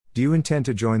Do you intend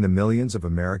to join the millions of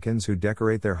Americans who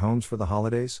decorate their homes for the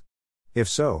holidays? If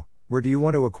so, where do you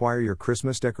want to acquire your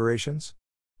Christmas decorations?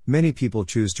 Many people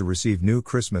choose to receive new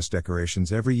Christmas decorations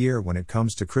every year when it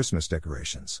comes to Christmas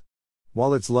decorations.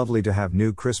 While it's lovely to have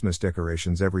new Christmas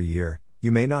decorations every year,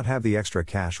 you may not have the extra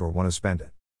cash or want to spend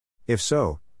it. If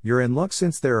so, you're in luck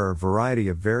since there are a variety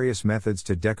of various methods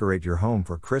to decorate your home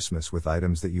for Christmas with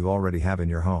items that you already have in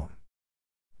your home.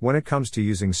 When it comes to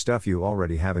using stuff you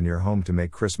already have in your home to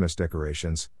make Christmas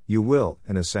decorations, you will,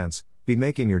 in a sense, be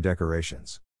making your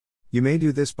decorations. You may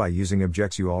do this by using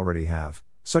objects you already have,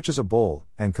 such as a bowl,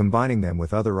 and combining them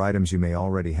with other items you may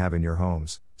already have in your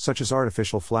homes, such as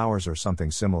artificial flowers or something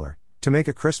similar, to make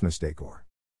a Christmas decor.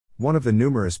 One of the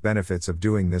numerous benefits of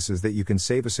doing this is that you can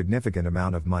save a significant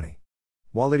amount of money.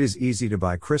 While it is easy to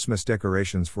buy Christmas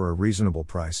decorations for a reasonable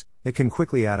price, it can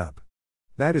quickly add up.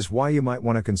 That is why you might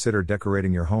want to consider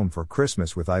decorating your home for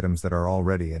Christmas with items that are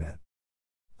already in it.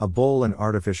 A bowl and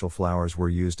artificial flowers were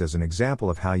used as an example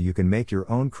of how you can make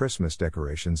your own Christmas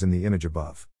decorations in the image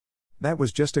above. That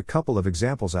was just a couple of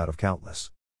examples out of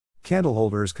countless. Candle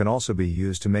holders can also be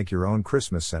used to make your own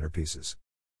Christmas centerpieces.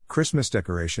 Christmas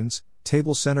decorations,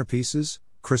 table centerpieces,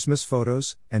 Christmas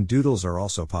photos, and doodles are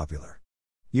also popular.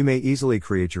 You may easily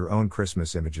create your own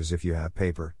Christmas images if you have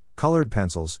paper, colored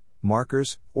pencils,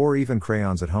 markers, or even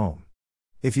crayons at home.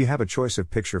 If you have a choice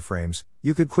of picture frames,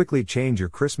 you could quickly change your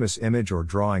Christmas image or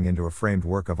drawing into a framed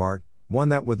work of art, one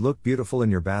that would look beautiful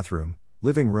in your bathroom,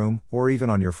 living room, or even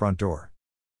on your front door.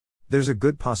 There's a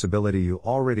good possibility you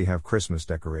already have Christmas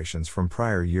decorations from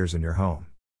prior years in your home.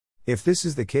 If this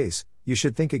is the case, you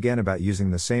should think again about using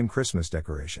the same Christmas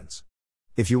decorations.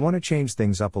 If you want to change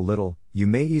things up a little, you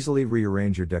may easily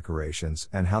rearrange your decorations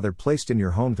and how they're placed in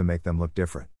your home to make them look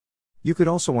different. You could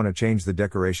also want to change the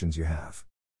decorations you have.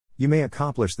 You may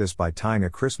accomplish this by tying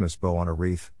a Christmas bow on a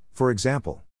wreath, for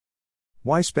example.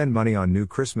 Why spend money on new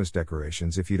Christmas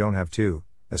decorations if you don't have to,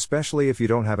 especially if you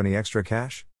don't have any extra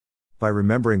cash? By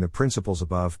remembering the principles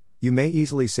above, you may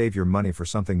easily save your money for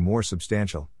something more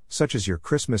substantial, such as your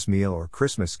Christmas meal or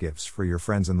Christmas gifts for your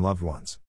friends and loved ones.